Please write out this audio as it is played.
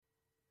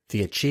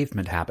The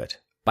Achievement Habit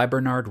by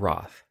Bernard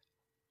Roth.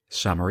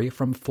 Summary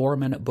from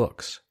 4-Minute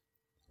Books.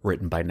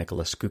 Written by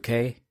Nicholas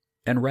Couquet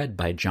and read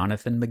by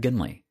Jonathan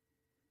McGinley.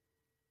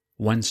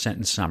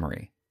 One-sentence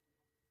summary.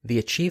 The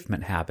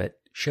Achievement Habit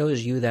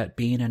shows you that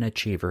being an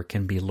achiever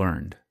can be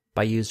learned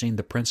by using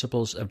the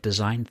principles of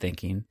design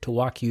thinking to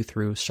walk you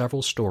through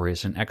several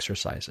stories and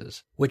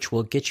exercises, which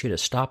will get you to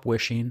stop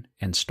wishing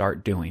and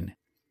start doing.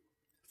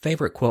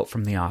 Favorite quote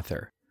from the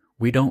author.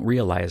 We don't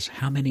realize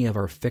how many of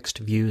our fixed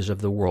views of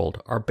the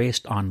world are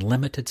based on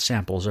limited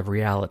samples of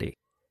reality.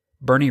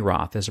 Bernie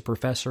Roth is a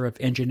professor of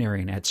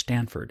engineering at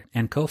Stanford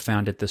and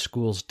co-founded the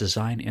school's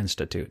Design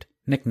Institute,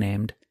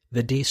 nicknamed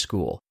the D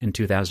School, in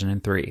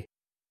 2003.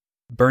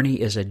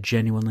 Bernie is a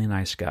genuinely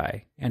nice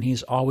guy, and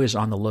he's always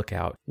on the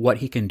lookout what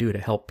he can do to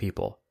help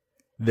people.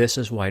 This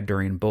is why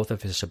during both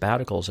of his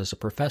sabbaticals as a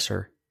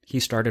professor, he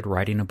started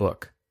writing a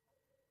book.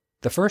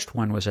 The first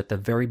one was at the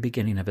very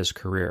beginning of his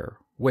career,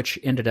 which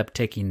ended up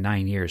taking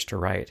 9 years to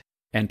write,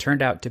 and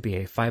turned out to be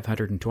a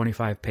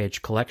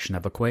 525-page collection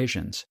of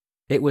equations.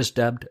 It was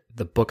dubbed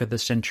the Book of the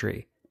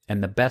Century,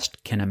 and the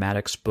best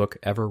kinematics book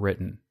ever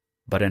written,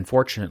 but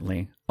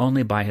unfortunately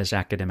only by his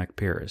academic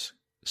peers,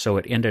 so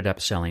it ended up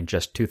selling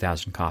just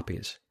 2,000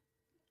 copies.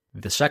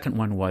 The second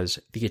one was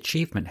The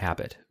Achievement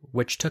Habit,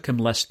 which took him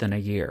less than a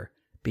year,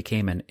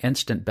 became an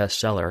instant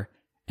bestseller,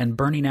 and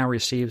Bernie now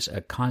receives a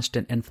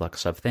constant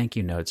influx of thank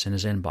you notes in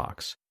his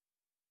inbox.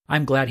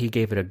 I'm glad he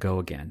gave it a go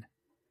again.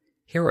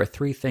 Here are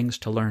 3 things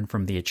to learn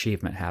from the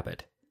Achievement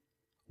Habit.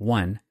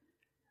 1.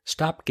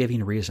 Stop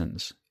giving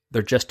reasons.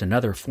 They're just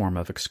another form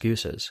of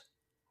excuses.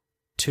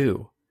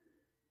 2.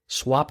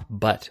 Swap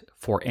but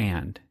for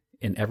and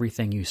in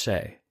everything you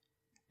say.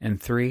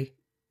 And 3.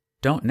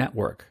 Don't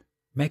network.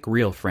 Make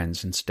real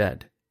friends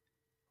instead.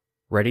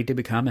 Ready to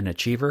become an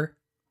achiever?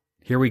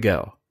 Here we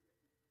go.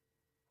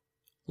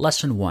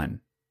 Lesson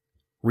 1.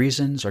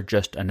 Reasons are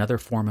just another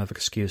form of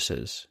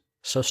excuses,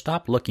 so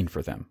stop looking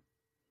for them.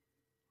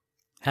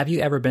 Have you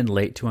ever been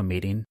late to a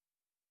meeting?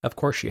 Of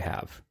course you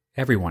have.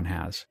 Everyone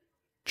has.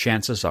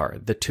 Chances are,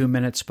 the 2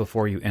 minutes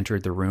before you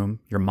entered the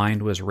room, your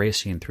mind was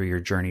racing through your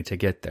journey to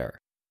get there,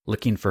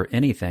 looking for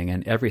anything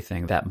and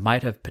everything that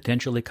might have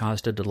potentially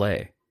caused a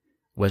delay.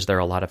 Was there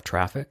a lot of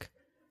traffic?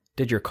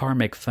 Did your car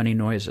make funny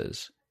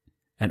noises?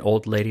 An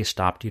old lady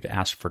stopped you to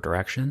ask for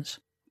directions?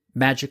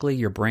 Magically,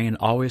 your brain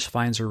always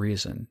finds a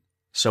reason.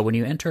 So when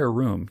you enter a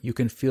room, you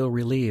can feel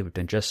relieved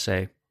and just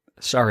say,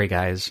 "Sorry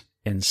guys,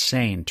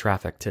 insane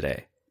traffic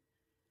today."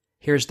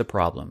 Here's the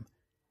problem.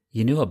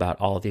 You knew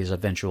about all these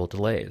eventual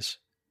delays.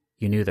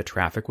 You knew the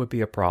traffic would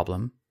be a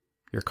problem.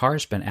 Your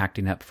car's been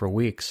acting up for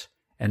weeks,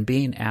 and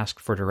being asked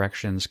for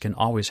directions can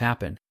always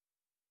happen.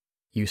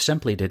 You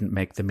simply didn't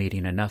make the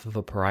meeting enough of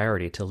a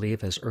priority to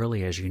leave as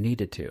early as you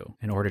needed to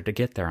in order to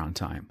get there on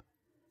time.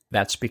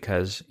 That's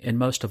because, in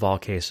most of all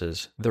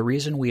cases, the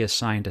reason we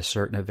assign to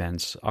certain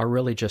events are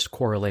really just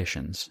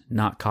correlations,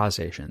 not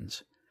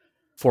causations.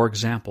 For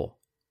example,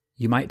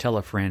 you might tell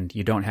a friend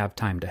you don't have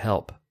time to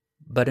help,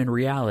 but in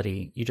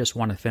reality, you just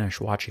want to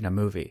finish watching a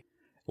movie.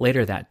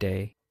 Later that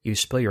day, you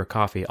spill your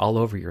coffee all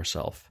over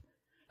yourself.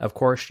 Of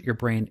course, your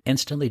brain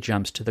instantly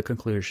jumps to the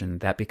conclusion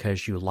that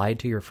because you lied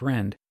to your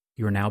friend,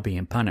 you are now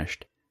being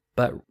punished,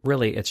 but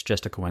really it's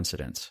just a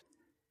coincidence.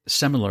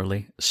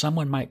 Similarly,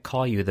 someone might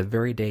call you the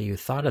very day you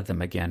thought of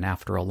them again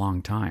after a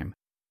long time.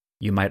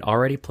 You might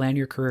already plan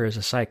your career as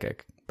a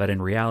psychic, but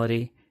in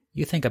reality,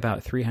 you think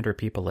about 300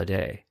 people a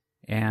day,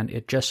 and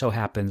it just so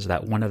happens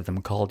that one of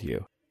them called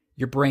you.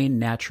 Your brain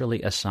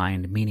naturally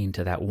assigned meaning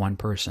to that one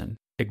person,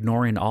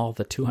 ignoring all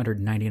the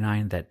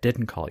 299 that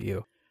didn't call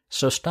you.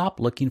 So stop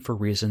looking for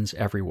reasons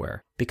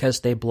everywhere,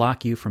 because they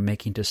block you from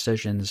making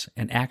decisions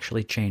and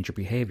actually change your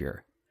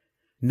behavior.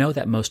 Know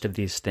that most of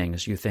these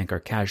things you think are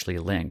casually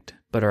linked,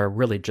 but are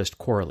really just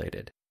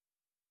correlated.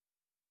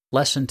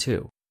 Lesson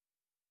 2.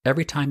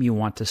 Every time you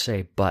want to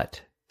say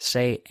but,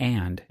 say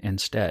and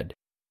instead.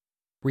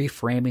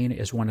 Reframing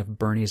is one of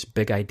Bernie's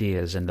big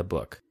ideas in the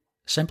book.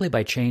 Simply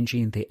by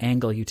changing the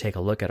angle you take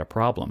a look at a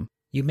problem,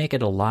 you make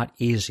it a lot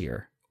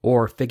easier,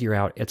 or figure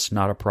out it's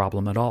not a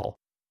problem at all.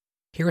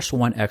 Here's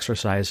one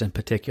exercise in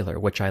particular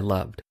which I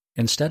loved.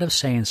 Instead of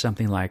saying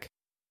something like,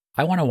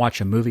 "I want to watch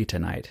a movie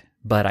tonight,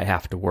 but I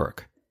have to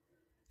work,"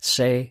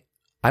 say,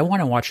 "I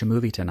want to watch a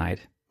movie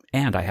tonight,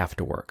 and I have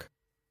to work."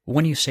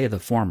 When you say the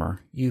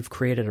former, you've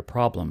created a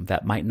problem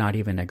that might not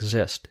even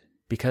exist,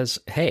 because,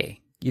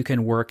 hey, you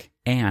can work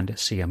and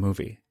see a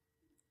movie.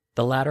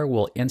 The latter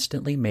will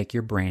instantly make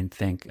your brain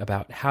think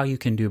about how you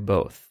can do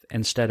both,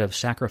 instead of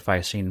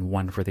sacrificing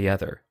one for the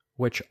other,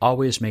 which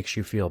always makes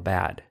you feel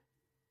bad.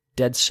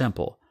 Dead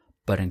simple,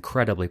 but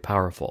incredibly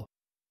powerful.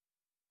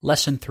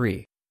 Lesson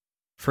 3.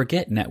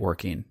 Forget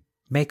networking.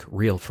 Make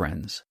real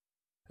friends.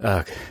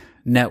 Ugh,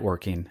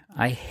 networking.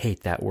 I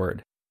hate that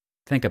word.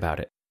 Think about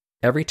it.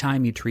 Every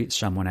time you treat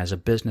someone as a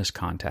business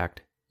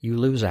contact, you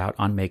lose out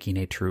on making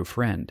a true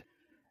friend.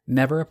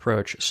 Never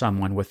approach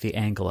someone with the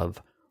angle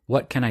of,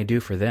 "What can I do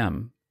for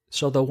them?"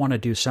 so they'll want to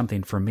do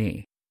something for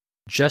me.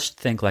 Just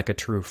think like a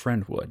true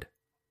friend would.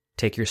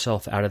 Take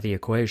yourself out of the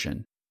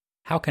equation.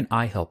 How can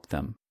I help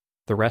them?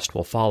 the rest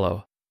will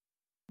follow.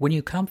 When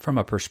you come from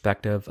a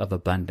perspective of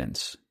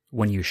abundance,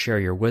 when you share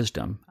your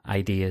wisdom,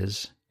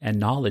 ideas, and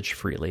knowledge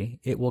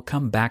freely, it will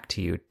come back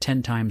to you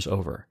 10 times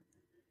over.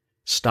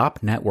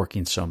 Stop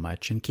networking so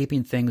much and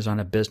keeping things on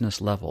a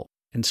business level.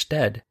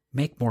 Instead,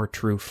 make more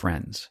true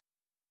friends.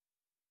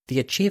 The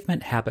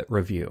Achievement Habit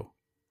Review.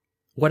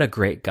 What a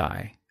great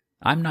guy.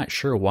 I'm not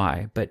sure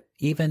why, but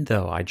even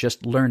though I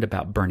just learned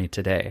about Bernie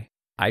today,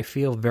 I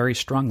feel very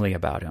strongly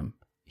about him.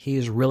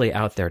 He's really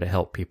out there to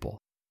help people.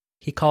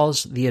 He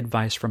calls the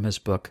advice from his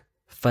book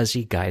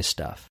fuzzy guy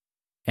stuff,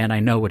 and I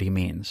know what he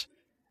means.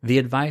 The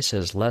advice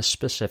is less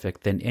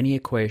specific than any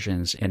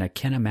equations in a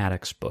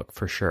kinematics book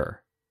for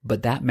sure,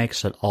 but that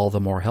makes it all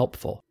the more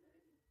helpful.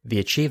 The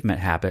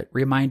Achievement Habit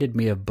reminded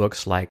me of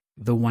books like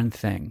The One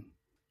Thing,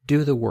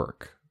 Do the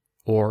Work,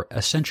 or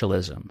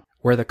Essentialism,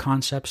 where the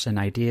concepts and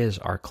ideas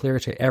are clear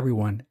to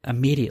everyone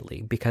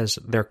immediately because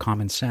they're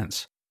common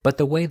sense, but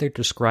the way they're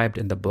described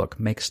in the book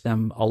makes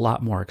them a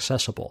lot more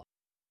accessible.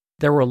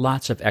 There were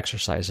lots of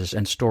exercises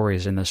and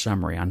stories in the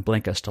summary on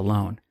Blinkist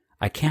alone.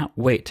 I can't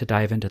wait to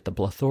dive into the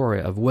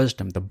plethora of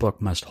wisdom the book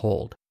must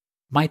hold.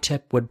 My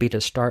tip would be to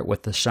start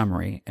with the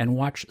summary and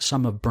watch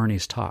some of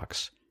Bernie's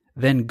talks,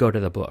 then go to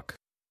the book.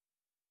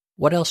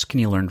 What else can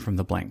you learn from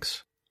the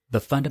blinks? The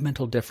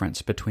fundamental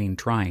difference between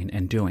trying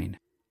and doing.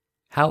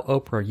 How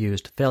Oprah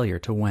used failure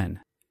to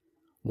win.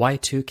 Why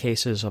 2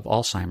 cases of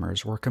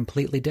Alzheimer's were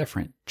completely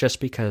different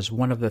just because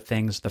one of the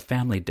things the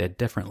family did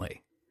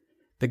differently.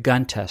 The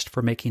gun test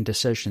for making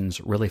decisions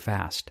really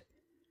fast.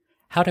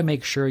 How to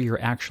make sure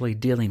you're actually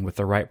dealing with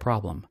the right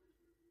problem.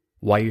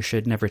 Why you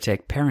should never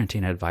take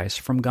parenting advice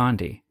from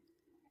Gandhi.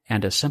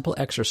 And a simple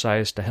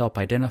exercise to help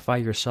identify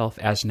yourself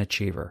as an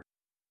achiever.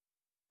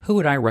 Who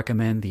would I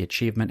recommend the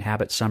Achievement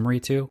Habit Summary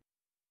to?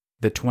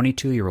 The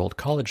 22-year-old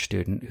college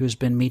student who's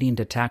been meaning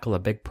to tackle a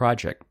big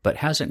project but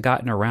hasn't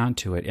gotten around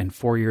to it in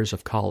 4 years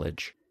of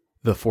college.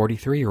 The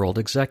 43-year-old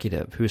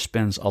executive who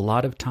spends a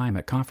lot of time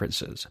at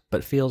conferences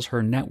but feels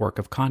her network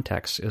of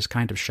contacts is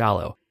kind of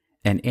shallow.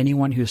 And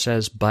anyone who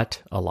says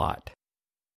 "but" a lot.